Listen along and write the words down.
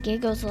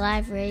Giggles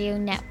Live Radio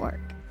Network.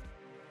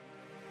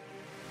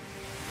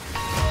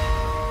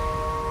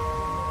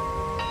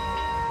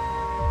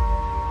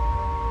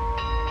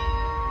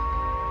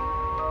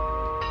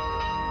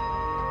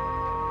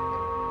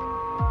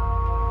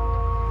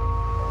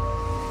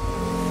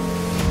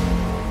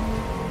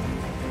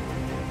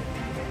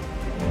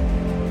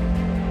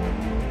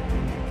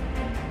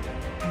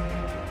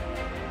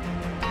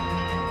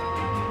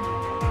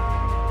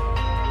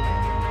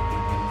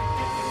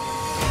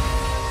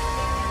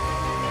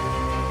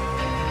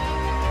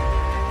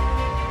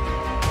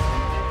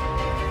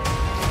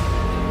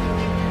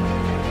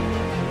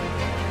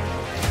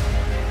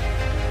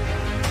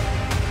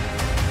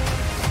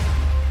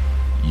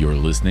 You're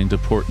listening to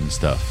Portin'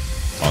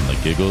 Stuff on the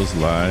Giggles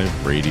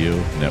Live Radio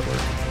Network.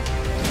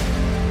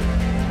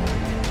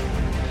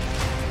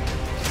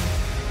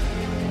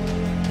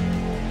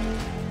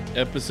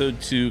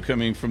 Episode 2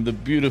 coming from the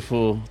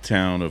beautiful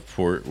town of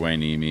Port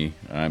Hueneme.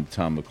 I'm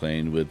Tom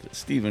McLean with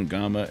Stephen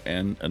Gama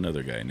and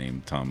another guy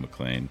named Tom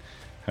McLean.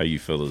 How you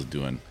fellas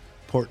doing?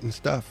 Portin'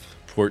 Stuff.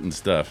 Portin'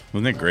 Stuff.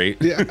 Wasn't that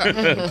great? Yeah.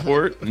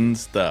 Portin'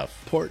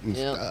 Stuff. Portin'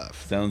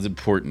 Stuff. Sounds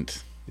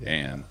important. Yeah.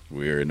 And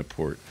we're in a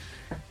port.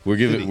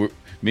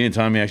 Me and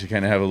Tommy actually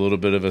kind of have a little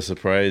bit of a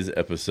surprise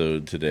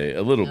episode today,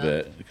 a little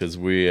bit, because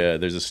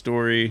there's a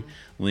story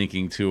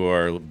linking to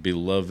our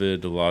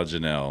beloved La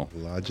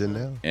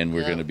Jenelle. And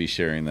we're going to be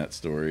sharing that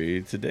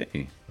story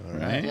today. All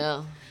right.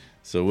 Yeah.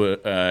 So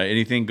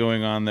anything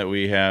going on that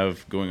we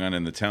have going on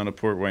in the town of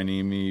Port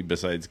Hueneme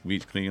besides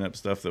beach cleanup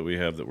stuff that we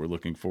have that we're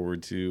looking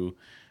forward to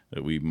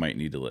that we might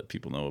need to let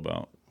people know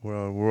about?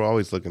 Well, we're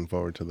always looking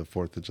forward to the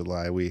 4th of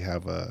July. We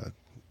have a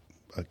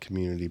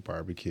community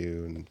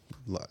barbecue, and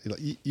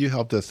you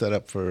helped us set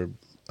up for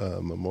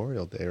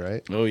Memorial Day,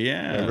 right? Oh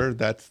yeah, remember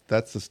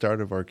that's the start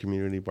of our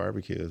community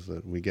barbecue. Is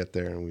that we get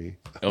there and we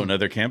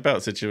another camp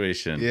out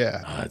situation.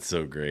 Yeah, that's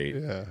so great.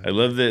 Yeah, I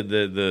love that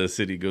the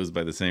city goes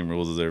by the same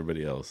rules as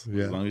everybody else.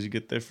 Yeah. As long as you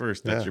get there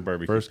first, that's your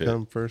barbecue. First pit.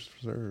 come, first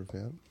serve.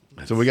 Yeah.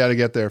 So we got to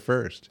get there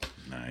first.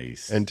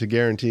 Nice. And to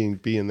guarantee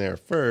being there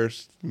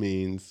first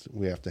means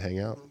we have to hang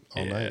out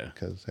all night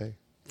because hey.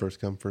 First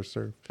come, first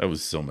serve. That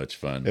was so much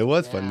fun. It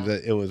was fun.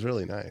 It was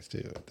really nice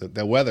too.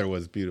 The weather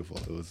was beautiful.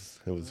 It was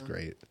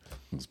great. It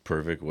was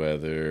perfect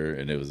weather,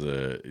 and it was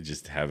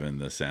just having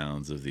the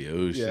sounds of the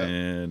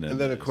ocean. And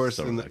then of course,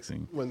 so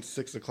relaxing. When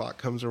 6 o'clock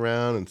comes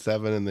around and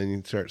 7, and then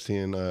you start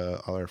seeing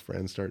all our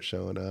friends start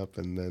showing up,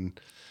 and then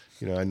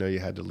I know you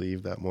had to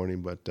leave that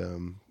morning, but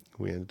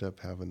we ended up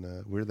having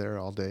we're there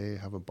all day,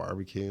 have a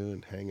barbecue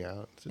and hang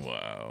out.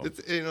 Wow. It's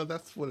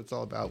that's what it's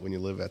all about when you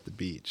live at the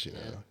beach. You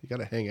got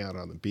to hang out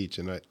on the beach,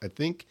 and I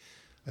think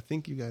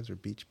you guys are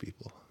beach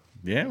people.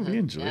 Yeah, we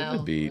enjoy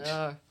the beach.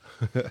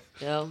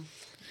 Yeah.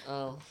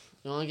 Oh,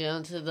 you want to get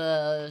onto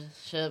the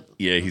ship?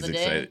 Yeah, he's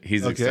excited.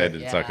 He's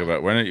excited to talk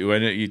about. Why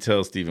don't you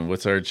tell Stephen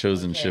what's our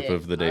chosen ship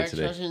of the day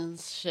today? Our chosen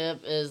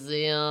ship is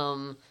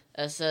the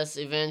SS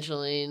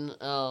Evangeline.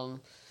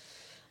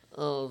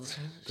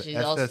 She's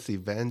SS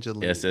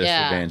Evangeline. SS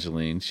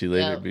Evangeline. She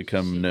later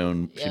became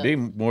known. She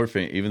became more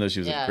famous, even though she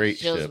was a great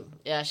ship.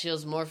 She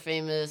was more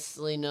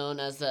famously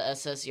known as the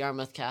SS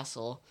Yarmouth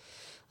Castle.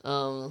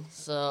 I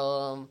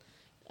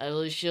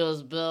believe she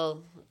was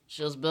built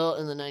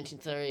in the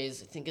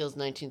 1930s. I think it was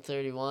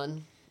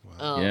 1931.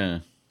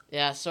 Wow.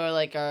 Yeah, sort of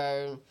like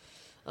our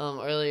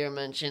earlier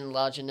mentioned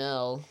La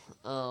Jenelle.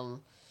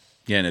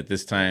 Yeah, and at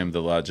this time,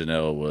 the La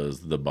Jenelle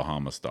was the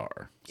Bahama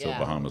Star. So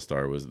Bahama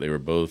Star they were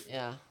both.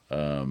 Yeah.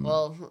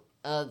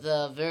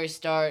 The very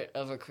start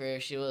of her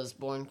career, she was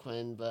Born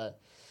Quinn, but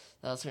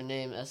that was her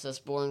name, SS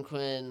Born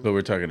Quinn. But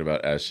we're talking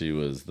about as she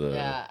was the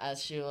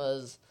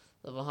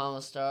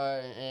Bahama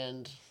Star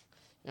and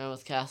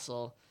Yarmouth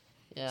Castle.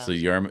 Yeah. So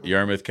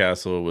Yarmouth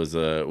Castle was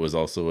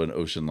also an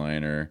ocean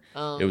liner.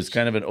 It was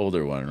kind of an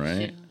older one,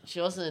 right? She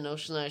wasn't an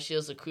ocean liner. She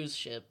was a cruise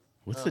ship.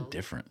 What's the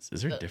difference?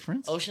 Is there a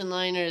difference? Ocean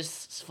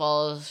liners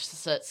follow a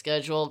set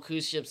schedule.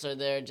 Cruise ships are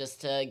there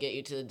just to get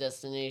you to the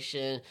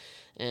destination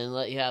and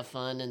let you have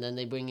fun, and then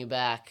they bring you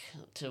back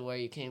to where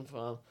you came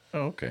from.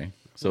 Oh, okay.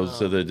 So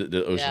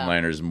the ocean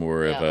liner is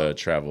more of a mode of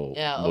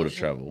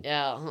travel.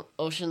 Yeah,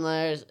 ocean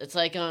liners. It's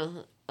like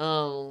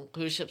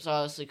cruise ships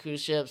are obviously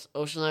cruise ships.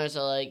 Ocean liners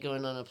are like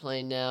going on a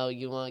plane now.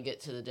 You want to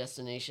get to the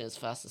destination as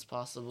fast as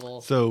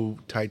possible. So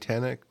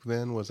Titanic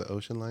then was an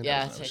ocean liner?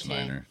 Yeah,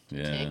 Titanic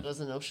was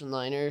an ocean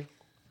liner.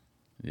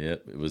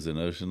 Yep, it was an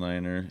ocean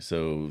liner.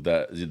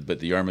 But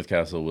the Yarmouth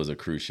Castle was a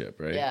cruise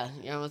ship, right? Yeah,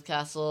 Yarmouth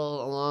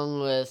Castle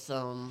along with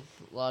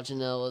La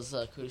Jenelle was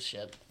a cruise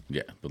ship.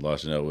 Yeah, but La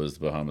Jenelle was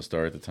the Bahama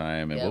Star at the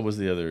time. And what was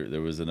the other?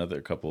 There was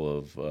another couple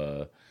of...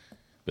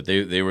 but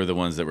they were the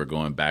ones that were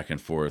going back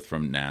and forth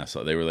from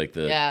Nassau. They were like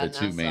the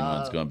two main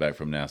ones going back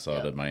from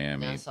Nassau to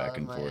Miami, back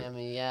and forth.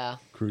 Miami, yeah.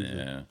 Cruising.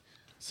 Yeah.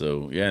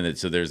 So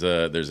there's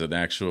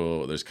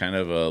kind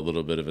of a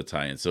little bit of a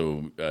tie-in.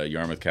 So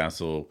Yarmouth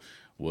Castle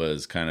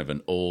was kind of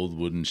an old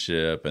wooden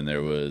ship, and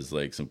there was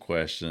like some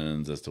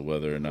questions as to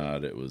whether or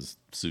not it was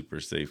super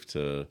safe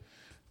to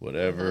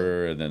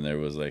whatever. And then there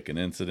was like an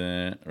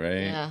incident,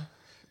 right?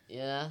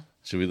 Yeah.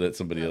 Should we let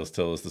somebody else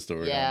tell us the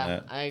story on Yeah,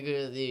 that? I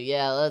agree with you.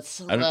 Yeah,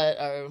 let's let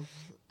our.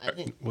 I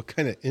think. What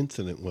kind of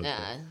incident was Yeah.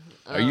 that?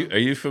 Are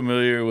you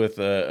familiar with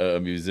a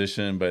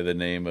musician by the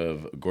name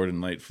of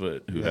Gordon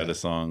Lightfoot who had a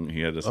song?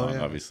 He had a song,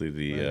 obviously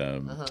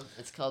the.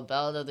 It's called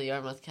Ballad of the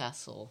Yarmouth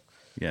Castle.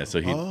 Yeah,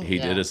 so he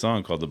did a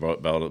song called the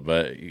Ballad,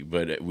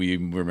 but we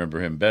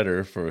remember him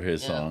better for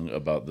his song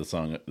about the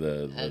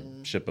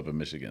ship up in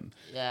Michigan.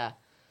 Yeah.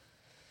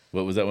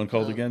 What was that one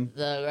called again?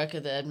 The Wreck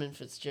of the Edmund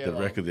Fitzgerald. The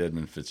Wreck of the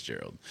Edmund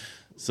Fitzgerald.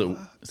 So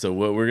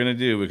what we're gonna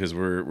do, because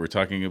we're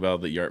talking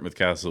about the Yarmouth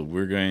Castle,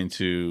 we're going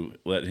to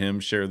let him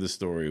share the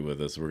story with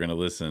us. We're gonna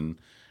listen,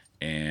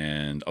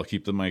 and I'll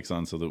keep the mics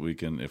on so that we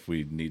can, if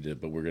we need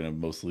it, but we're gonna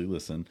mostly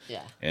listen.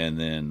 Yeah. And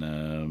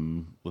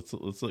then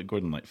let's let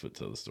Gordon Lightfoot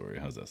tell the story.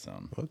 How's that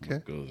sound?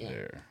 Okay. We'll go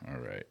there. All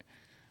right.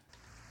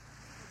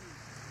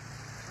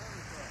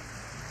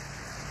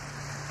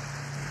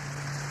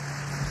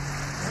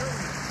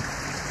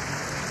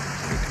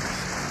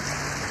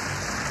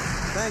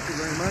 Thank you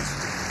very much.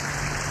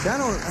 I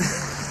don't.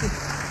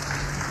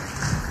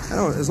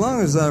 As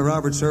long as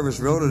Robert Service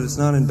wrote it, it's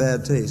not in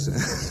bad taste.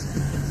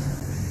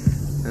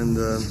 And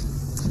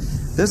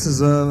this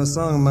is a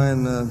song of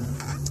mine,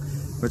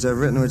 which I've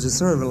written, which is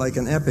sort of like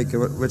an epic.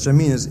 Which I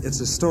mean is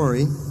it's a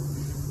story.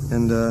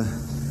 And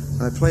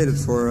I played it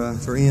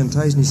for Ian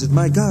Tyson. He said,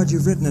 "My God,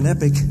 you've written an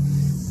epic."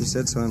 He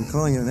said, so I'm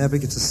calling it an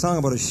epic. It's a song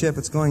about a ship.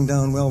 It's going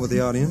down well with the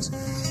audience.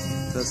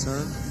 That's all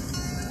right.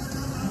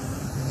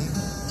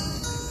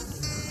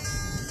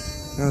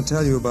 I'm going to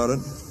tell you about it.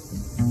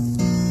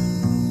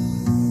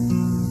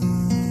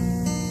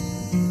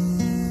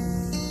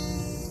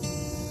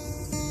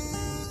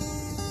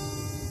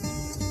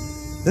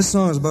 This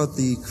song is about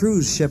the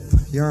cruise ship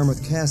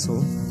Yarmouth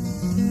Castle,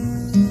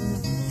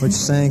 which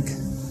sank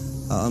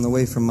on the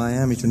way from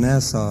Miami to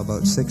Nassau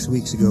about 6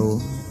 weeks ago,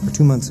 or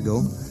 2 months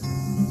ago.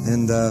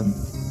 And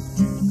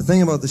the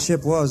thing about the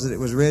ship was that it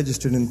was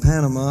registered in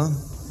Panama,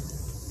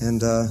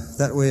 and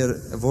that way it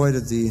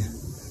avoided the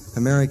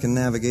American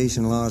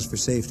navigation laws for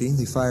safety.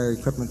 The fire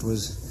equipment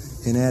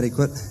was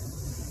inadequate.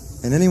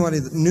 And anybody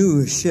that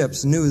knew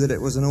ships knew that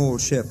it was an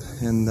old ship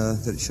and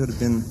that it should have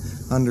been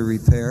under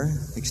repair,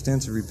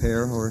 extensive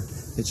repair, or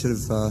it should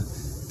have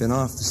been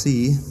off the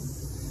sea.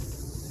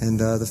 And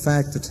the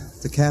fact that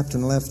the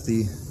captain left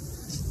the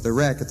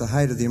wreck at the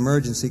height of the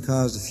emergency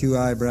caused a few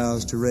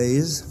eyebrows to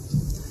raise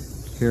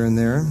here and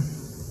there.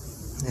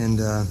 And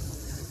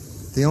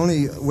the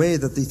only way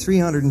that the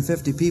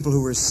 350 people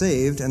who were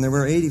saved, and there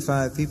were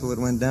 85 people that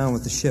went down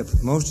with the ship,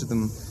 most of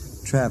them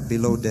trapped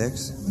below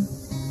decks.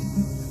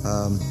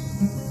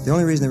 The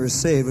only reason they were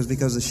saved was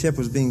because the ship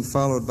was being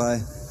followed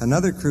by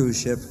another cruise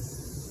ship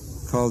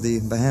called the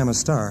Bahama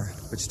Star,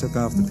 which took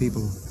off the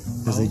people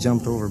as they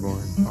jumped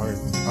overboard.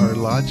 Our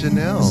La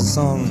Jenelle. It's a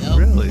song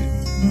Really?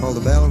 called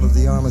The Ballad of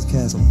the Yarmouth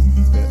Castle.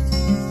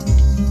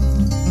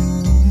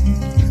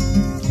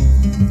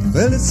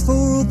 Well, it's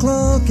 4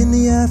 o'clock in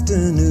the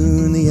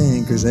afternoon, the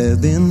anchors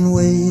have been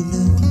weighed.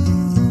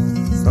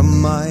 From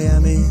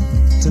Miami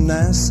to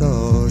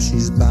Nassau,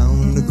 she's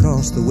bound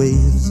across the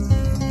waves.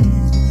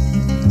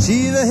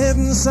 She's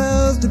heading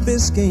south to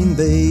Biscayne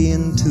Bay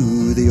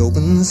into the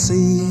open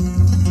sea.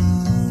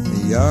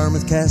 The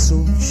Yarmouth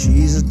Castle,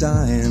 she's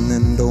a-dying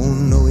and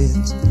don't know it.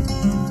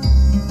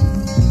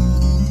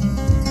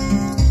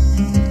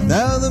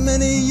 Now the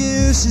many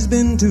years she's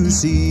been to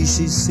sea,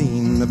 she's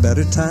seen the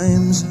better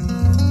times.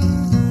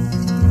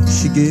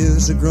 She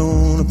gives a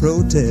groan of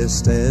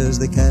protest as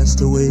they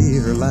cast away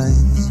her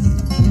lines.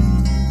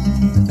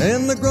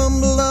 And the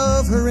grumble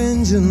of her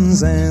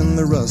engines and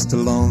the rust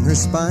along her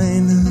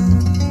spine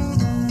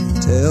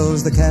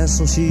tells the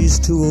castle she's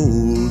too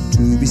old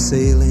to be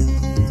sailing.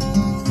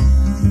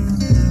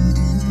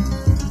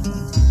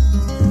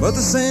 But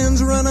the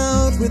sands run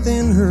out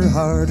within her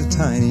heart, a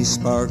tiny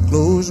spark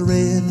glows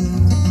red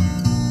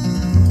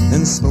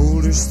and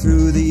smolders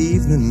through the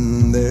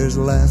evening, there's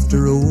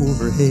laughter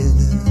overhead.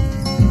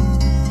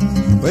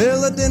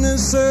 Well, the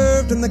dinner's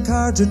served and the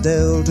cards are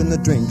dealt and the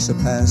drinks are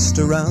passed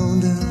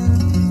around,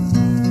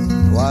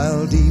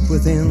 while deep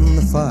within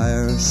the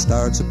fire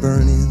starts a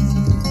burning.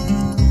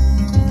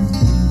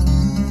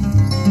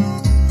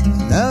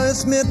 Now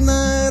it's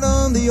midnight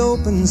on the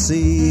open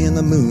sea and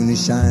the moon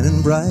is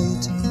shining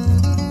bright.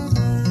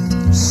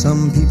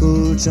 Some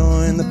people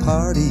join the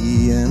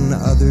party and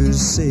others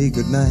say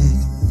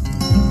goodnight.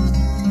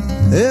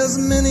 There's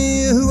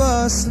many who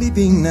are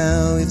sleeping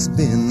now, it's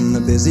been a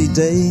busy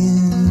day,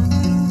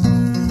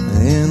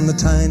 and the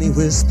tiny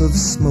wisp of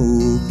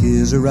smoke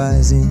is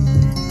arising.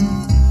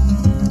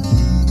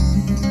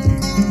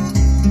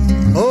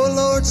 Oh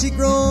Lord, she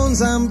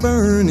groans, I'm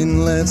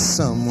burning, let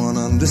someone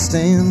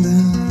understand.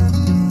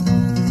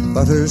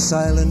 But her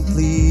silent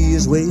plea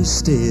is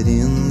wasted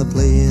in the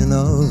playing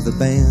of the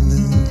band.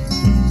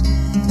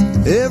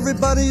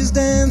 Everybody's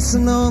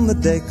dancing on the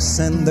decks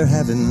and they're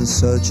having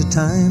such a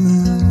time.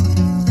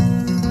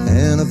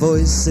 And a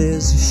voice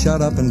says,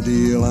 shut up and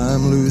deal,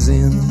 I'm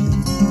losing.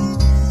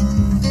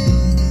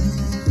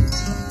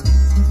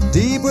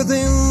 Deep Deep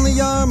within the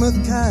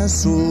Yarmouth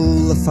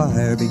Castle, the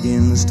fire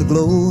begins to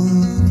glow.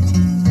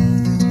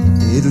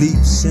 It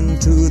leaps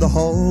into the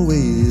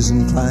hallways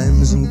and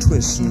climbs and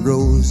twists and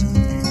grows.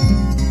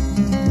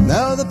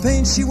 Now the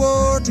paint she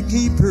wore to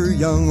keep her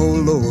young,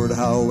 oh Lord,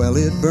 how well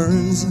it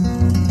burns.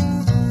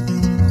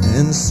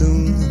 And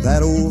soon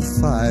that old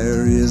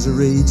fire is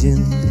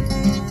a-raging.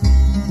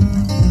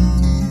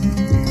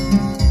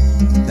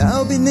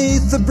 Now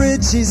beneath the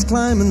bridge she's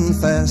climbing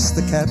fast,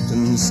 the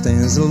captain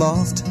stands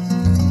aloft.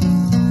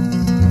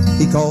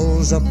 He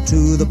calls up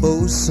to the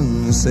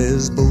boatswain,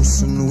 says,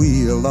 "Boatswain,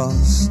 we are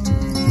lost."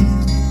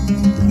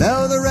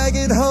 Now the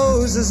ragged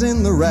hoses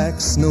in the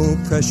racks, no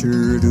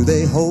pressure do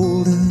they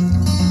hold.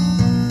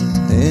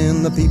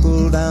 And the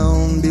people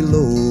down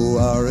below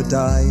are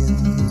a-dying.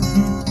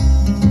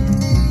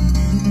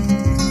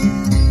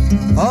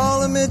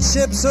 All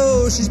amidships,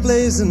 oh, she's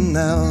blazing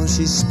now,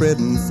 she's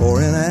spreading fore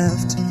and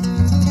aft.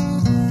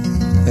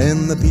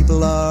 And the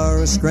people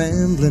are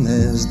a-scrambling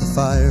as the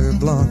fire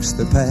blocks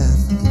their path.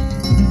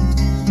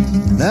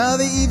 Now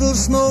the evil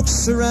smoke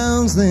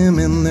surrounds them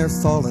and they're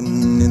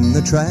falling in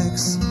the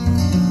tracks.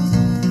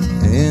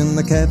 And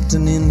the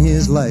captain in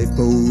his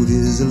lifeboat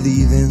is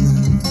a-leaving.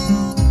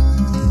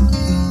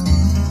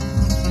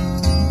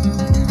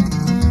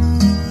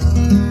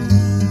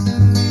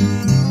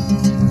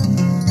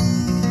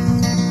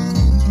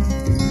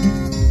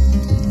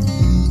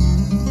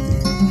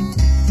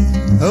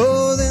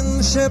 Oh, then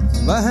the ship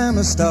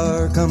Bahama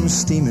Star comes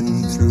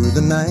steaming through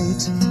the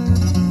night.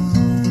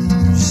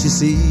 She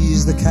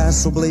sees the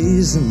castle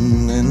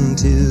blazing, and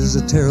 'tis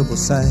a terrible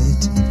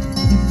sight.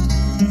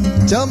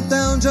 Jump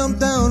down,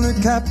 her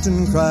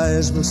captain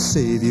cries, "We'll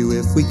save you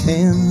if we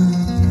can."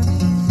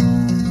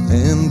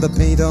 And the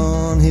paint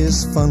on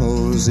his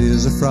funnels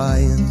is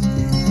a-frying.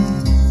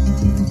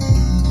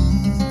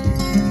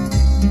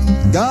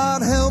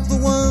 God help the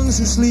ones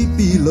who sleep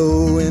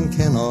below and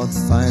cannot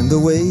find the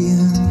way.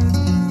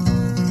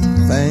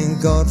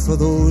 Thank God for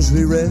those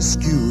we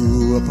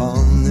rescue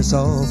upon this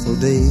awful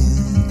day.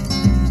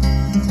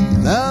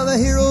 Now the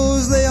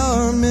heroes, they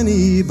are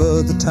many,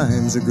 but the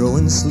times are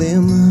growing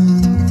slim.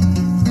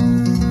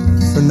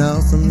 For now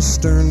from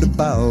stern to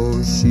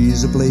bow,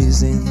 she's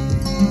a-blazing.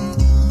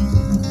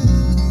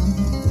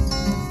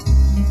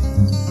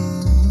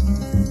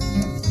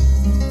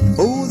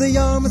 Oh, the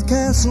Yarmouth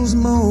Castle's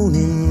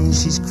moaning,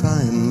 she's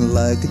crying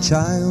like a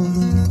child.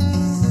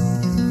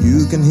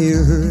 You can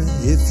hear her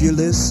if you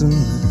listen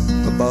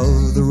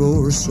above the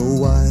roar so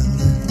wild.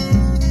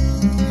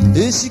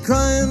 Is she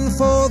crying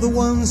for the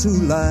ones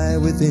who lie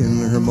within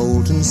her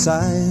molten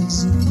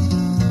sides?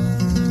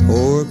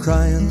 Or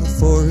crying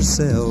for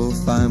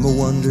herself, I'm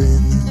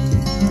a-wondering.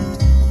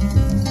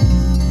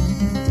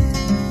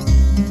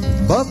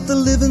 But the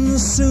living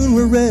soon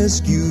will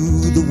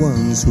rescue the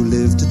ones who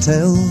live to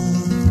tell.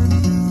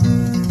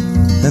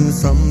 And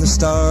from the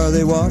star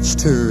they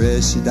watched her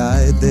as she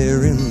died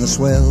there in the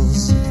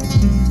swells.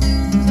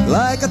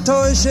 Like a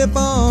toy ship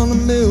on a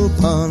mill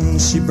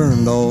pond, she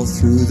burned all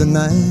through the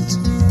night.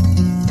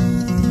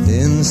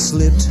 Then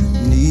slipped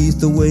beneath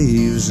the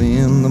waves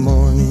in the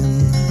morning.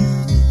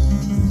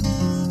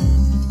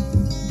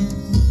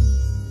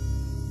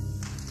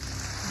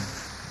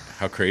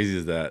 How crazy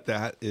is that?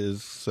 That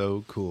is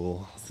so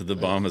cool. So the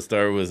Bahama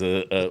Star was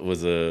a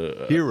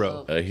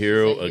Hero. a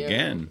hero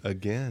again.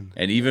 Again.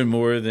 And even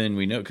more than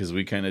we know, because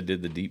we kind of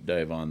did the deep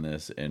dive on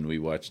this, and we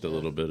watched a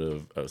little bit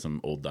of some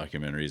old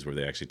documentaries where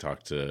they actually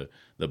talked to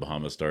the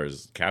Bahama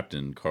Star's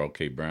captain, Carl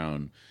K.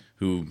 Brown,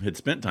 who had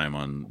spent time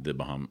on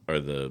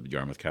the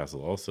Yarmouth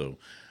Castle also.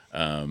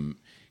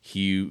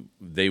 He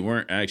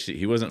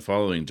wasn't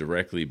following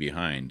directly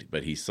behind,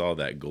 but he saw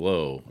that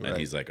glow, and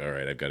he's like, all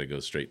right, I've got to go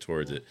straight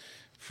towards it.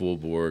 Full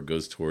bore,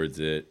 goes towards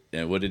it.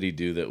 And what did he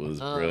do that was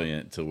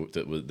brilliant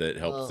that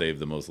helped save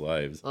the most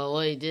lives? Well,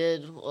 what he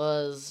did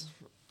was,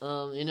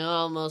 you know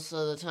how most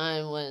of the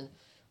time when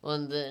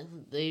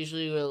they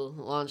usually will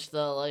launch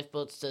the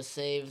lifeboats to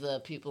save the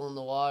people in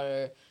the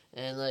water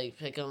and like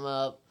pick them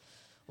up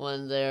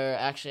when they're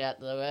actually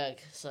at the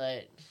wreck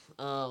site.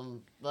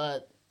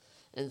 But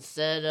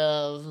instead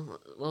of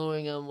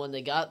lowering them when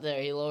they got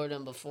there, he lowered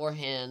them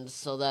beforehand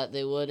so that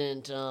they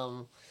wouldn't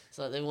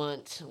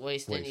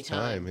waste any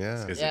time.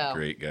 Yeah. He's a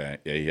great guy.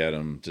 Yeah, he had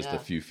them just a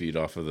few feet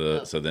off of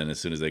the. So then, as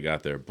soon as they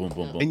got there, boom,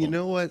 boom, boom. And you boom.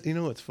 know what? You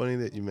know what's funny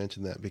that you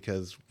mentioned that,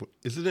 because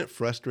isn't it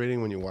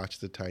frustrating when you watch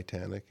the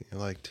Titanic?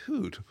 You're like,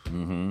 dude,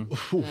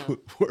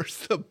 where's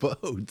the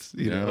boats?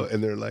 You know,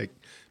 and they're like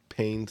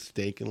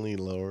painstakingly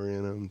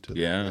lowering them to.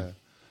 Yeah.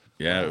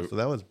 Wow, so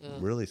that was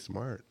really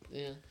smart.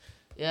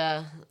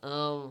 Yeah.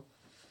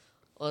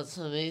 What's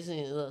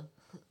amazing,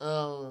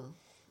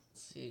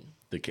 see.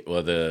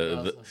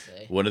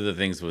 One of the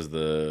things was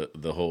the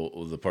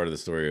part of the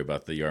story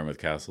about the Yarmouth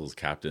Castle's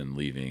captain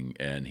leaving,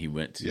 and he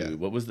went to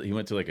he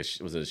went to like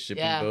was it a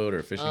shipping boat or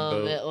a fishing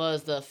boat? It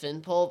was the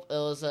Fin Pulp. It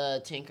was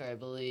a tanker, I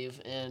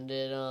believe, and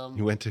it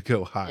He went to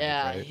go hide.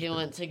 Yeah, right? he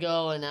went to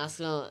go and ask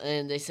them,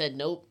 and they said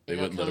nope. They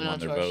wouldn't let him on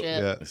their boat.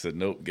 Yeah. They said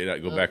nope, get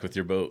out, go back with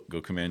your boat, go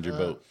command your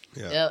boat.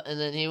 Yeah. Yep, and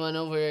then he went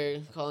over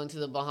calling to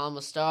the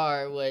Bahama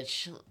Star,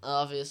 which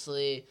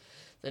obviously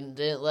then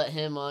didn't let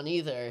him on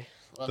either.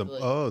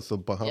 So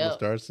Bahama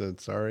Star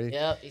said sorry.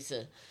 Yep, he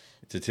said.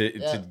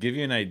 To give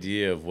you an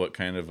idea of what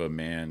kind of a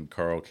man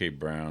Carl K.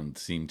 Brown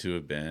seemed to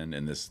have been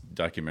in this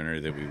documentary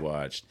that we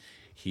watched,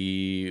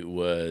 he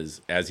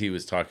was, as he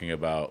was talking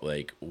about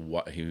like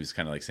what he was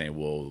kind of like saying,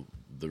 well,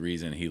 the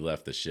reason he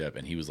left the ship,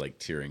 and he was like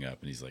tearing up,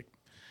 and he's like,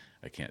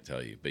 I can't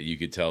tell you, but you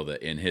could tell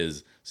that in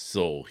his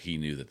soul he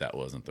knew that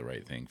wasn't the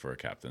right thing for a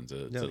captain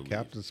to. Yeah, the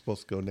captain's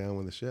supposed to go down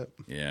with the ship.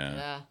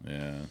 Yeah.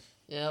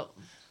 Yep.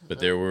 But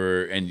there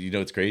were, and you know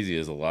what's crazy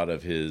is a lot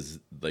of his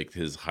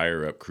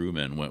higher up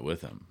crewmen went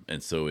with him,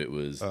 and so it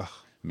was.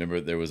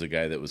 Remember, there was a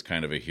guy that was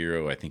kind of a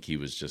hero. I think he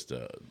was just he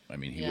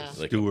was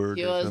like steward.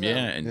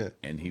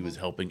 And he was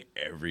helping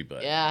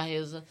everybody. Yeah, he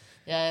was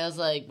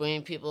like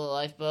bringing people to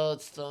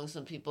lifeboats, throwing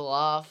some people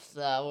off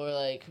that were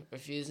like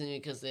refusing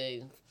because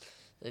they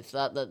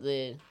thought that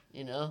they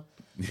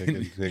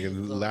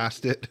could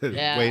last it and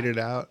wait it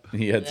out.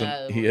 He had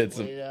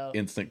some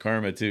instant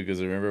karma too,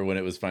 because remember when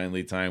it was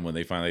finally time, when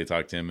they finally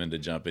talked him into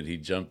jumping, he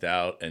jumped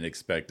out and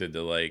expected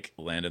to like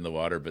land in the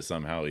water, but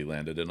somehow he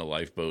landed in a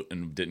lifeboat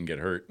and didn't get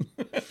hurt.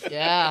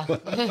 Yeah.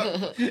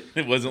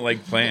 It wasn't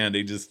like planned.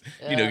 He just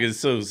because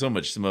so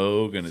much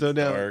smoke and it's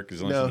dark.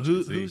 Now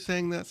who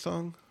sang that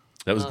song?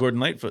 That was Gordon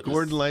Lightfoot.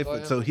 Gordon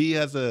Lightfoot. So he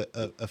has a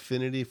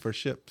affinity for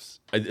ships.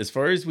 As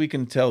far as we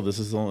can tell, this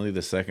is only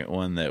the second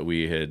one that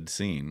we had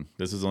seen.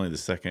 This is only the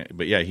second.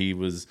 But yeah, he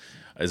was,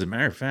 as a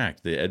matter of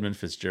fact, the Edmund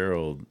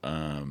Fitzgerald,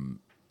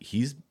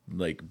 he's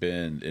like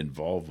been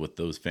involved with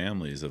those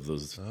families of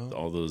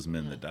all those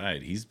men that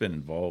died. He's been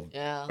involved.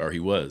 Yeah. Or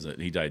he was.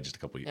 He died just a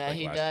couple years,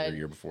 last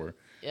year, before.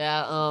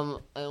 Yeah,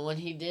 when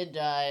he did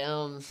die,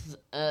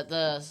 at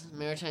the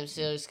Maritime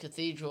Sailors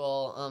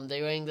Cathedral,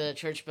 they rang the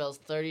church bells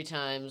 30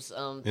 times.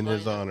 In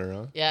his honor,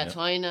 huh? Yeah,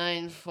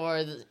 29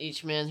 for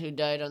each man who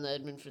died on the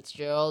Edmund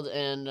Fitzgerald,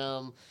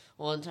 and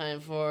one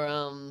time for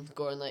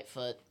Gordon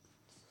Lightfoot.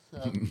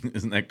 So.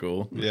 Isn't that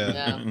cool?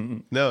 Yeah.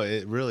 No,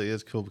 it really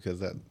is cool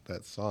because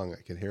that song,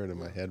 I can hear it in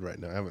my head right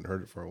now. I haven't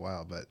heard it for a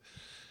while, but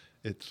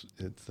it's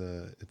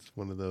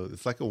one of those.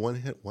 It's like a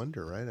one-hit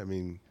wonder, right? I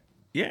mean.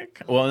 Yeah,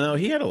 well, no,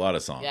 he had a lot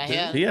of songs.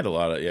 Yeah, he had a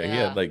lot of. He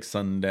had like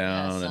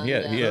Sundown, and he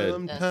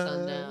had.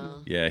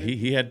 Sundown. Yeah,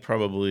 he had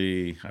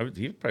probably.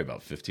 He had probably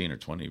about 15 or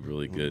 20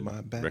 really good,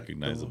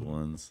 recognizable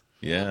ones.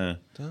 Yeah.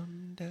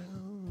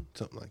 Sundown,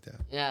 something like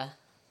that. Yeah.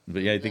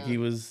 But yeah, I think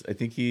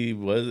he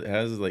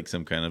has like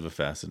some kind of a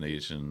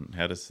fascination.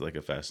 Had a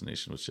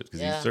fascination with ships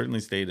because he certainly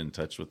stayed in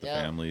touch with the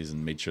families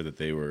and made sure that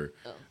they were.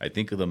 I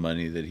think the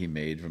money that he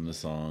made from the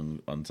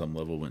song on some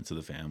level went to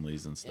the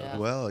families and stuff. Yeah.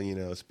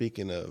 Well,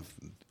 speaking of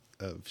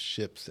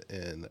ships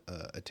and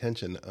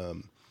attention,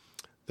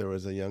 there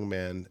was a young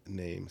man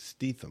named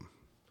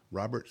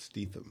Robert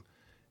Stetham,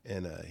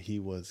 and he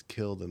was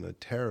killed in a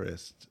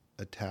terrorist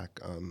attack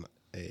on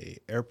a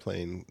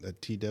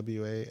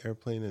TWA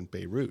airplane in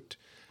Beirut.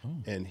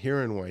 And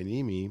here in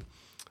Hueneme,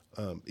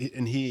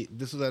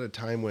 this was at a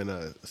time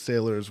when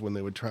sailors, when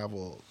they would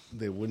travel,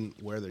 they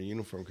wouldn't wear their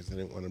uniform because they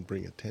didn't want to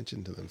bring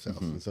attention to themselves.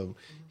 Mm-hmm. And so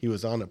he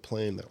was on a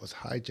plane that was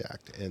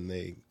hijacked, and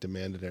they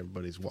demanded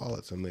everybody's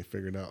wallets, and they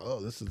figured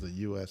out, this is a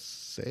U.S.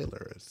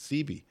 sailor, a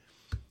Seabee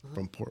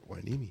from Port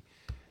Hueneme,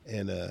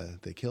 and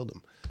they killed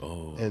him.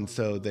 And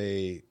so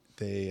they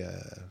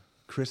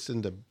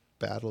christened a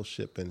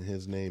battleship in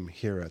his name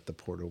here at the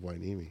port of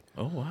Hueneme.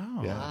 Oh,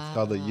 wow. Yeah, it's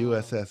called the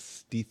USS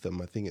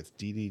Stetham. I think it's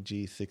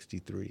DDG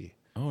 63.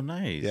 Oh,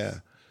 nice. Yeah.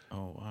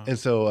 Oh, wow. And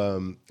so,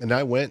 and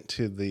I went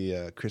to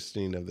the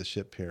christening of the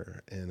ship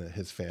here, and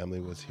his family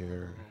was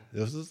here.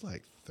 This was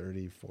like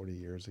 30, 40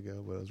 years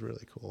ago, but it was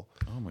really cool.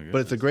 Oh, my goodness.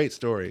 But it's a great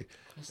story.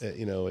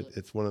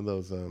 It's one of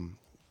those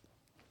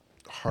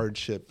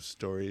hardship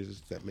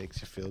stories that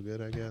makes you feel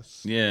good, I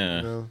guess.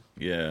 Yeah.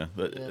 Yeah.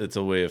 But it's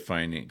a way of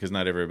finding, because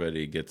not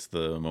everybody gets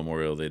the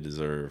memorial they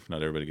deserve.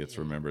 Not everybody gets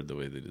remembered the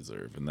way they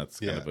deserve. And that's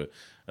kind of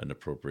an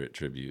appropriate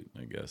tribute,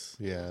 I guess.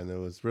 Yeah. And it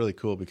was really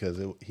cool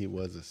because he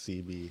was a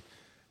Seabee,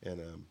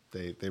 and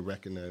they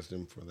recognized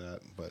him for that.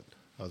 But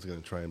I was going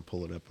to try and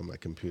pull it up on my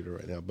computer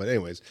right now. But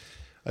anyways,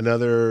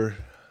 another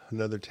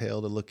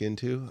tale to look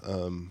into.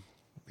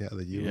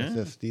 The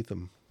USS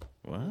Stetham.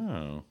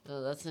 Wow.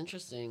 Oh, that's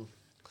interesting.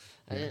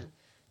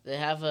 They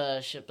have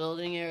a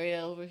shipbuilding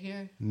area over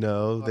here?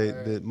 No,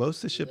 most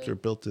of the ships are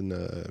built in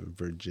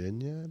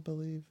Virginia, I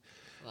believe.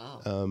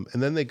 Wow.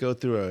 And then they go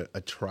through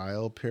a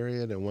trial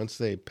period, and once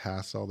they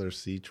pass all their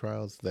sea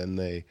trials, then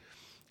they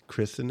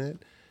christen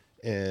it.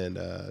 And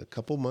a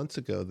couple months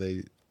ago,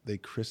 they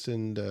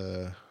christened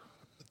the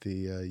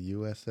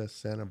USS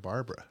Santa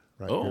Barbara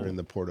here in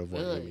the port of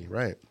Hueneme.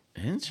 Right.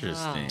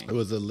 Interesting. It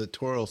was a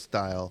littoral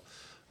style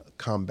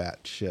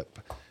combat ship,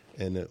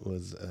 and it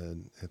was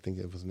I think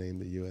it was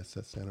named the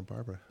USS Santa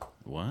Barbara.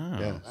 Wow.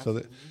 Yeah. So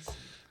that.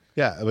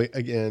 Yeah, I mean,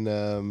 again,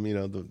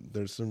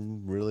 there's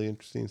some really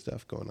interesting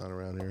stuff going on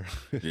around here.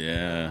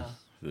 Yeah,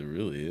 there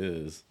really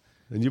is.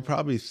 And you've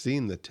probably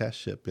seen the test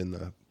ship in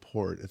the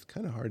port. It's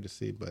kind of hard to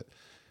see, but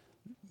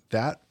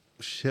that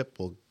ship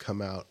will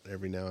come out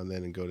every now and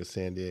then and go to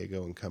San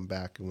Diego and come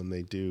back. And when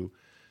they do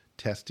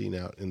testing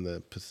out in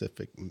the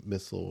Pacific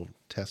Missile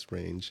Test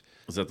Range.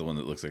 Is that the one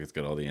that looks like it's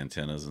got all the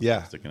antennas and Yeah.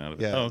 stuff sticking out of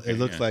it? Yeah, Oh, okay, it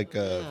looks yeah. like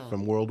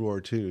from World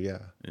War II, Yeah.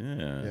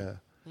 Yeah.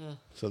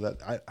 So that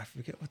I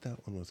forget what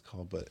that one was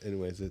called, but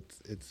anyways,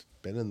 it's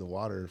been in the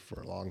water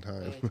for a long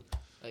time.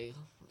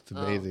 It's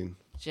amazing.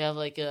 Did you have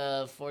like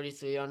a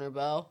 43 on her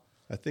bow?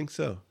 I think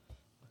so.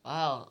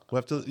 Wow.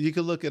 You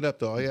can look it up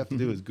though. All you have to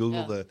do is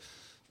Google Yeah.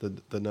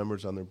 the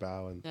numbers on their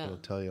bow, and Yeah. it'll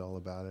tell you all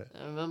about it.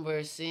 I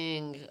remember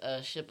seeing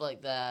a ship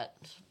like that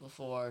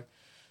before.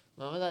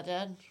 Remember that,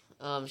 Dad?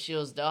 She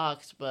was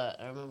docked, but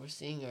I remember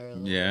seeing her.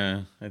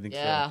 Yeah, I think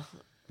Yeah. so.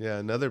 Yeah,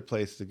 another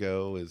place to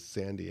go is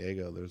San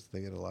Diego.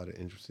 They get a lot of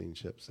interesting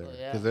ships there Oh,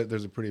 yeah. because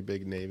there's a pretty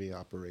big Navy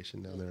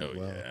operation down there Oh, as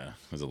well. yeah.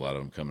 There's a lot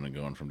of them coming and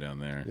going from down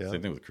there. Yeah.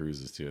 Same thing with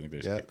cruises, too. I think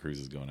there's Yeah.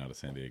 cruises going out of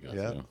San Diego,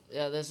 Yeah. too.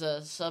 Yeah, there's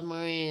a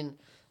submarine.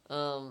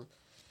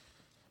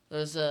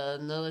 There's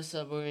another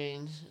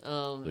submarine.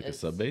 Like a it's-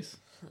 sub base?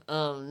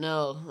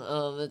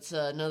 No. It's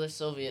another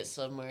Soviet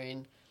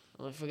submarine.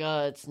 I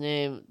forgot its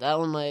name. That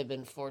one might have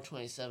been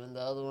 427. The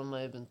other one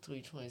might have been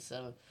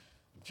 327.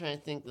 I'm trying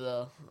to think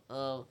though.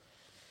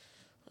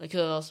 I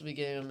could also be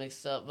getting them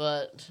mixed up.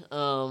 But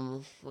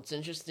what's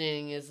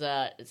interesting is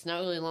that it's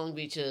not really Long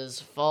Beach's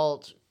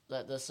fault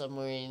that the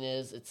submarine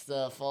is. It's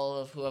the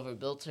fault of whoever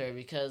built her,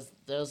 because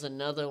there's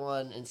another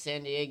one in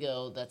San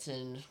Diego that's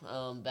in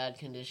bad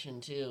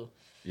condition too.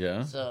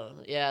 Yeah. So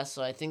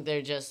I think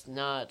they're just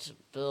not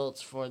built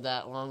for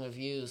that long of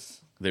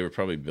use. They were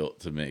probably built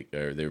to make,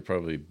 or they were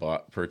probably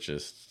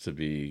purchased to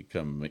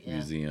become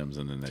museums,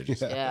 and then they're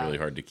just Yeah. really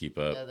hard to keep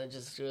up. Yeah, they're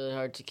just really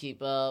hard to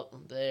keep up.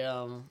 They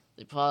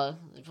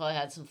probably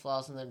had some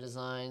flaws in their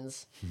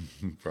designs.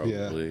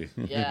 Probably.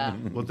 Yeah.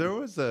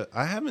 Well,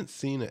 I haven't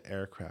seen an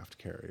aircraft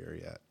carrier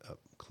yet up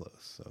close,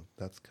 so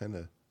that's kind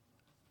of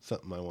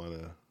something I want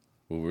to.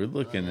 Well, we're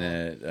looking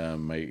at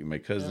my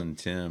cousin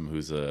Tim, he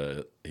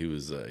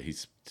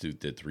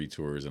did 3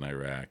 tours in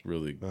Iraq.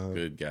 Really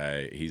good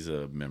guy. He's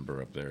a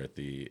member up there at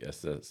the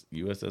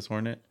USS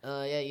Hornet.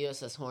 Yeah,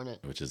 USS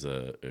Hornet. Which is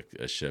a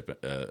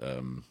ship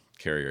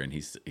carrier, and he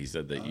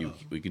said that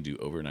we can do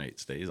overnight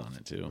stays on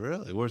it too.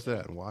 Really? Where's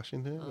that, in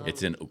Washington?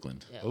 It's in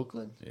Oakland. Yeah.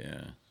 Oakland?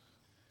 Yeah.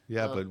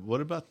 Yeah, but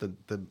what about the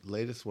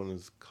latest one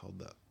is called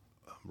the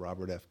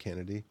Robert F.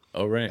 Kennedy?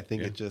 Oh, right. I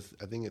think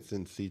it's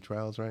in sea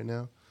trials right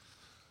now.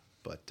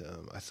 But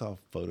I saw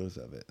photos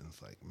of it, and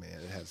it's like, man,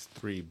 it has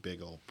 3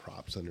 big old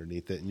props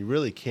underneath it, and you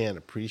really can't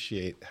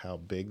appreciate how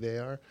big they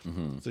are.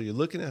 Mm-hmm. So you're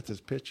looking at this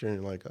picture, and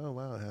you're like, oh,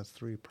 wow, it has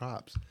 3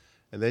 props.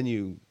 And then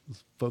you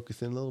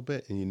focus in a little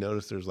bit, and you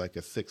notice there's like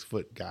a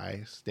 6-foot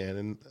guy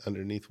standing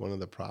underneath one of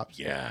the props.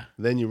 Yeah.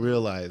 And then you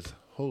realize,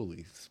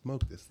 holy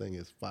smoke, this thing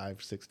is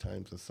 5-6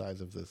 times the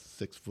size of this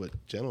 6-foot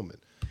gentleman.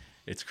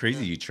 It's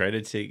crazy. You try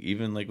to take,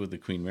 even like with the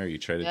Queen Mary, you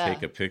try to Yeah.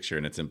 take a picture,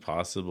 and it's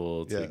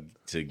impossible to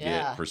Yeah.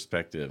 get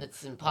perspective.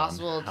 It's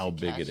impossible on how to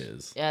big catch. it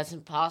is. Yeah, it's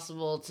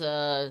impossible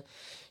to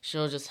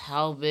show just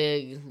how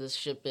big this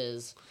ship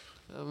is.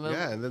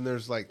 Yeah, and then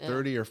there's like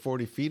 30 or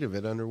 40 feet of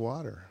it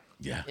underwater.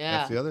 Yeah. Yeah.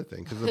 That's the other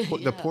thing, because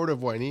the port of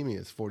Hueneme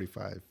is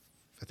 45.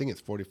 I think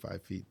it's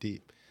 45 feet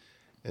deep,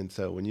 and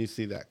so when you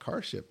see that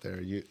car ship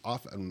there, you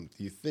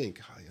think,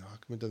 how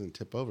come it doesn't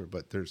tip over?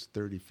 But there's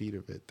 30 feet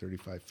of it,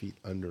 35 feet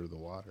under the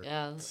water.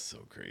 Yeah. It's so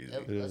crazy.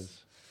 Yep. It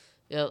is.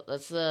 Yep,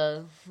 that's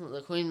the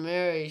Queen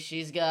Mary.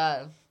 She's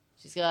got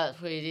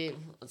pretty deep.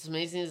 What's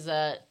amazing is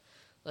that,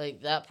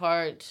 like, that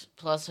part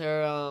plus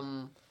her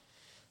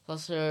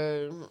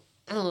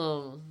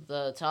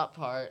the top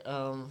part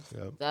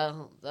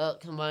that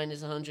combined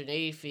is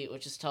 180 feet,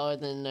 which is taller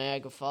than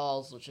Niagara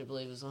Falls, which I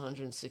believe is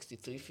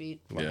 163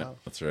 feet. Wow. Yeah,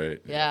 that's right.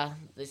 Yeah,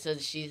 they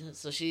said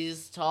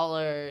she's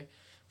taller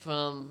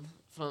from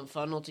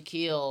funnel to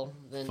keel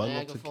than Funnel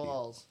Niagara to keel.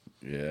 Falls.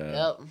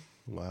 Yeah. Yep.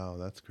 Wow,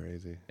 that's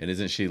crazy. And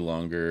isn't she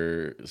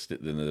longer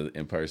than the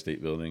Empire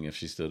State Building if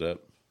she stood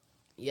up?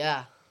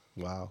 Yeah.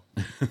 Wow.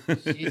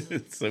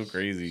 It's so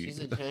crazy. She's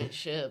a giant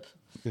ship.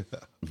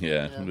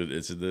 Yeah, but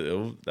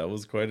that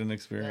was quite an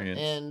experience.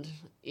 And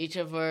each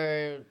of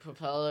her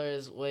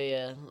propellers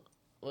weigh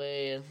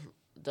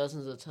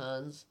dozens of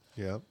tons.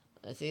 Yep.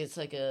 I think it's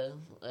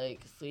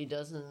like 3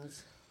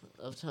 dozens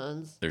of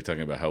tons. They're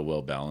talking about how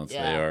well balanced they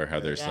Yeah. are,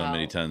 how there's so Yeah.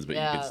 many tons, but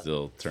you Yeah. can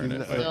still turn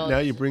it. Still- Now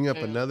you bring up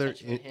turn it, another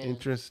touch your hand.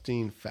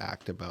 interesting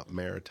fact about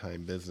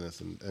maritime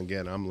business, and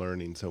again, I'm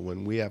learning. So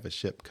when we have a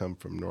ship come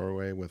from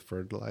Norway with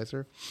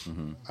fertilizer,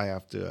 I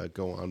have to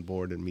go on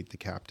board and meet the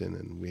captain,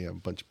 and we have a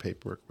bunch of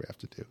paperwork we have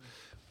to do.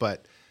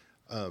 But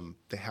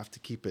they have to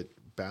keep it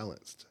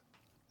balanced,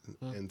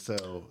 and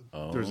so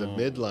there's a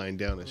midline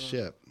down a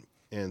ship,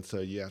 and so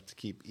you have to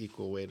keep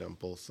equal weight on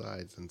both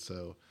sides, and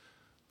so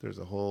there's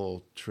a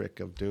whole trick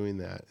of doing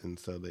that. And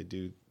so they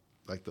do,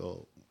 like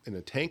in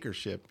a tanker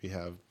ship, you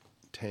have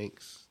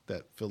tanks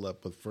that fill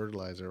up with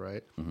fertilizer,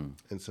 right?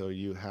 And so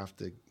you have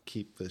to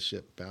keep the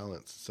ship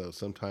balanced. So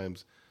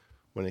sometimes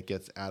when it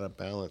gets out of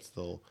balance,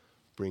 they'll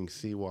bring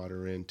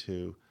seawater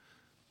into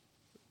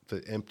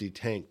the empty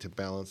tank to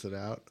balance it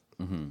out.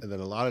 And then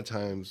a lot of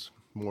times,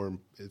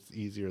 it's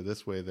easier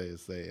this way.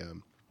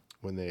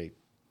 When they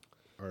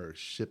are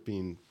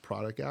shipping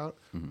product out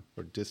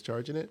or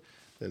discharging it,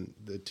 then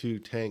the two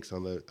tanks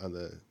on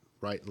the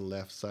right and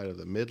left side of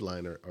the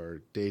midline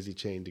are daisy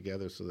chained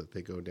together so that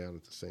they go down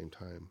at the same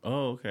time.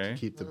 Oh, okay. To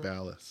keep the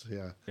ballast.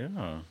 Yeah.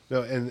 Yeah.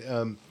 No,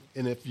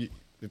 and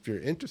if you're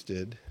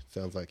interested,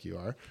 sounds like you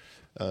are,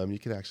 you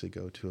can actually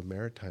go to a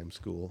maritime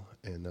school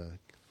and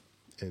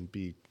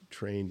be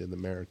trained in the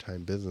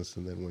maritime business,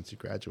 and then once you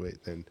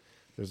graduate, then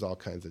there's all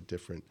kinds of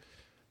different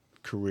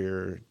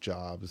career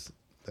jobs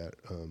that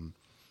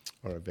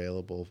are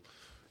available.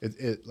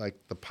 It like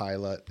the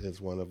pilot is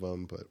one of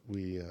them, but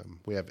we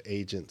have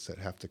agents that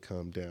have to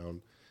come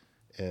down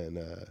and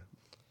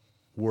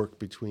work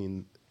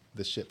between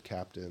the ship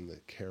captain, the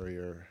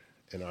carrier,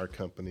 and our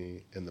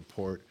company and the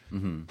port.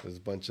 There's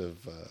a bunch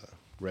of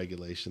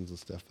regulations and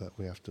stuff that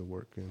we have to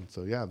work in.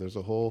 So yeah, there's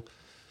a whole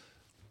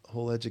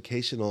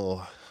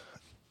educational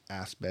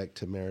aspect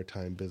to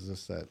maritime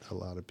business that a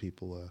lot of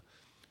people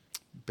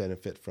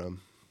benefit from.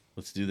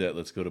 Let's do that.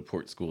 Let's go to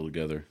port school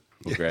together.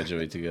 We'll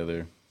graduate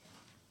together.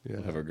 Yeah.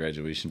 We'll have our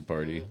graduation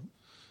party.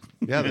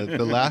 Yeah,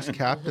 the last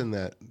captain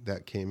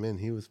that came in,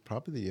 he was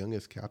probably the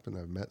youngest captain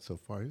I've met so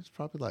far. He was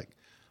probably like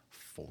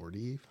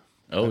 40.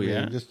 Oh, I mean,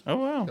 yeah? Just Oh,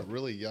 wow. a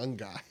really young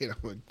guy. And I'm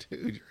like,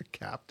 dude, you're a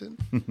captain?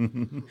 I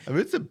mean,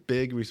 it's a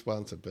big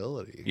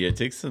responsibility. Yeah, it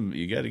takes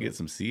you got to get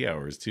some sea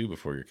hours too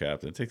before you're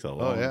captain. It takes a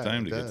long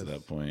time to get to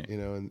that point. You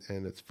know,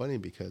 and it's funny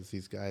because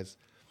these guys,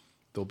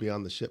 they'll be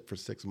on the ship for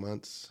 6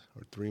 months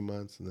or 3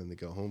 months, and then they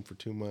go home for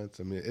 2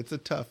 months. I mean, it's a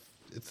tough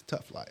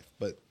life.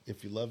 But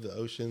if you love the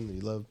ocean,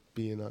 you love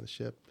being on a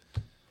ship,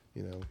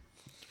 you know,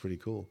 it's pretty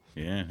cool.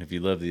 Yeah, if you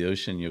love the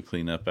ocean, you'll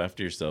clean up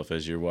after yourself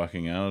as you're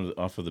walking out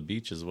off of the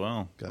beach as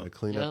well. Got to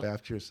clean up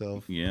after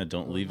yourself. Yeah,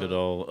 don't leave it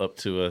all up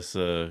to us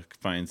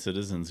fine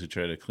citizens who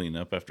try to clean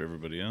up after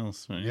everybody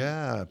else. Right?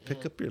 Yeah,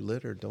 pick up your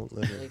litter. Don't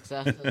litter.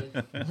 Exactly.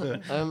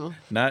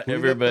 Not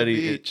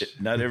everybody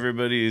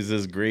is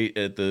as great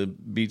at the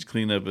beach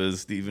cleanup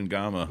as Stephen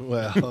Gama.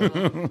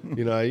 Well,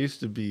 you know, I used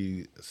to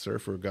be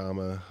surfer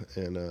Gama,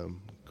 and of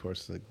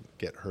course I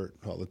get hurt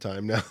all the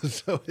time now,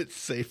 so it's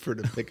safer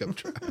to pick up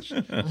trash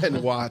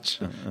and watch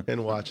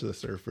the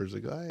surfers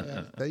and go, oh,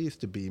 yeah, that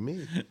used to be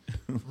me.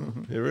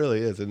 It really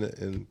is.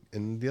 And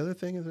the other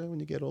thing is that when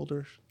you get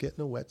older,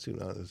 getting a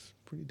wetsuit on is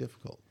pretty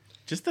difficult.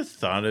 Just the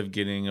thought of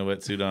getting a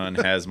wetsuit on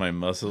has my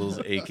muscles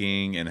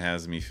aching and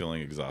has me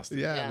feeling exhausted.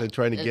 Yeah, and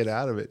trying to get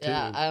out of it too.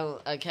 Yeah,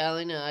 I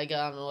Catalina, I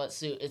got on a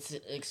wetsuit. It's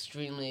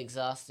extremely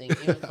exhausting,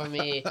 even for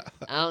me.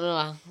 I don't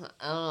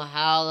know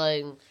how,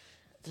 like,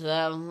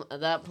 at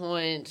that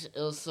point it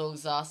was so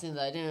exhausting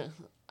that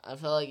I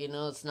felt like, you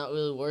know, it's not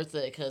really worth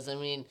it, because I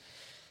mean,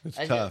 it's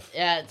tough.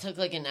 It took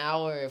like an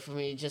hour for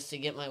me just to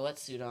get my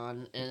wetsuit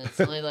on, and it's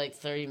only like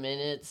 30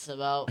 minutes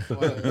about for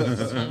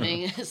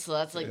swimming, so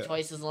that's like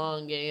twice as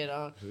long getting it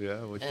on.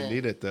 Yeah, you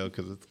need it though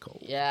because it's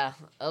cold. Yeah,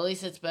 at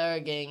least it's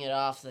better getting it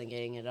off than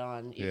getting it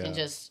on. You can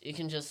just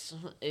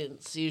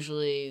it's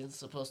usually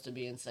supposed to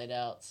be inside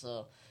out,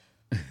 so.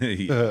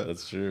 Yeah,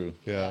 that's true.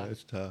 Yeah,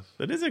 it's tough.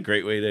 That is a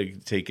great way to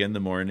take in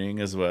the morning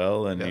as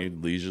well, and you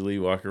leisurely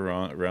walk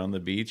around the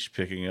beach,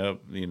 picking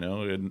up, you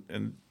know,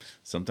 and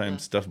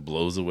sometimes stuff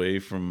blows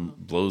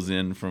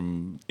in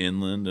from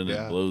inland, and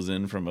it blows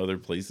in from other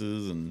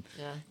places, and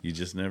you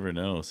just never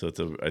know. So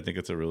I think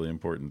it's a really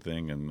important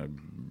thing, and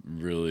I'm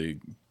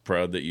really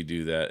proud that you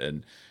do that.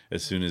 And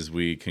as soon as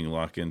we can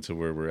lock into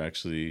where we're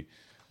actually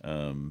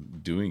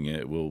doing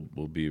it, we'll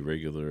be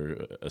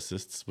regular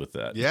assists with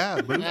that. Yeah,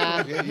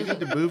 you need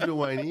to move to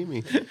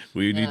Wainimi.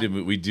 We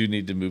do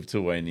need to move to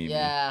Wainimi.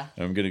 Yeah,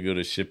 I'm gonna go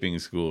to shipping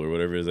school or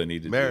whatever it is I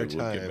need to do.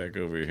 We'll get back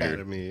over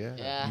Academy, here.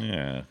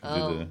 Yeah.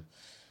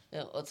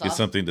 Get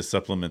something to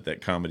supplement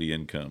that comedy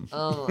income.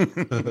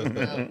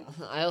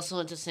 I also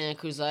went to Santa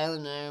Cruz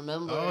Island, and I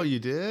remember. Oh, you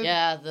did?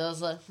 Yeah, there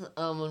was like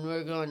when we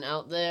were going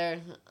out there,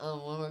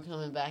 when we were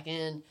coming back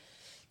in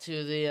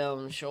to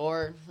the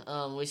shore,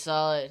 we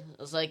saw it.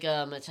 It was like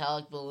a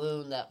metallic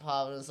balloon that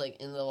popped. It was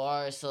like in the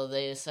water, so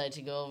they decided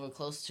to go over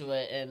close to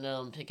it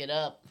and pick it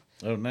up.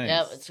 Oh, nice.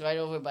 Yep, it's right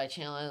over by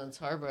Channel Islands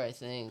Harbor, I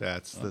think.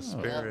 That's the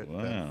spirit.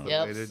 Wow. That's the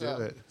way to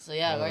do it. So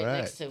yeah, right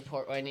next to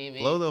Port Wainimi.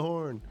 Blow the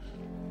horn.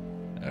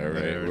 All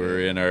right,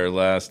 we're in our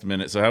last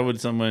minute. So how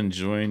would someone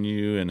join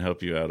you and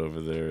help you out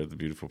over there at the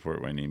beautiful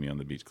Port Wainimi on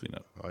the beach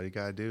cleanup? All you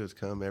got to do is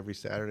come every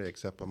Saturday,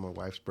 except on my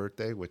wife's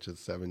birthday, which is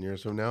 7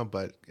 years from now.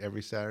 But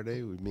every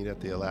Saturday, we meet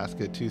at the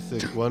Alaska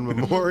 261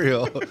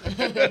 Memorial.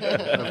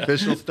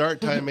 Official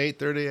start time,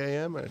 8:30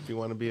 a.m. If you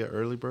want to be an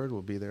early bird,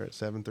 we'll be there at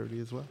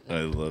 7:30 as well.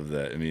 I love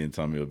that. Me and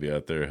Tommy will be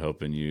out there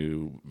helping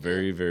you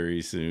very,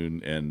 very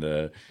soon.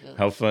 And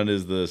how fun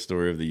is the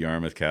story of the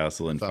Yarmouth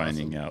Castle and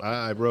finding out?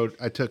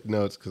 I took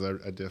notes because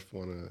I diff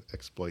want to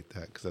exploit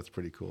that because that's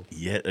pretty cool.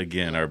 Yet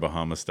again, our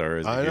Bahama Star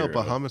is. I know hero.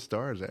 Bahama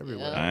Stars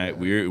everywhere. All right,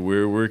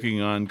 we're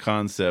working on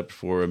concept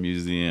for a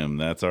museum.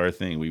 That's our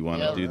thing. We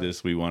want to do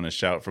this. We want to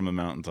shout from a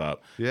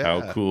mountaintop. Yeah.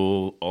 How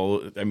cool!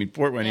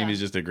 Port Hueneme is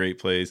just a great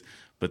place.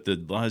 But the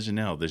La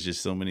Jenelle, there's just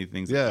so many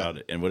things about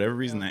it. And whatever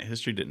reason, that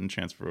history didn't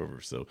transfer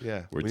over. So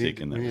we're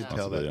taking that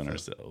responsibility on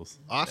ourselves.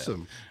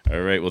 Awesome. Yeah.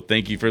 All right. Well,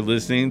 thank you for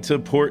listening to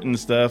Port and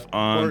Stuff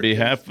on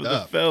behalf of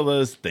the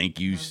fellas.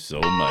 Thank you so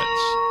much.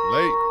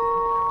 Late.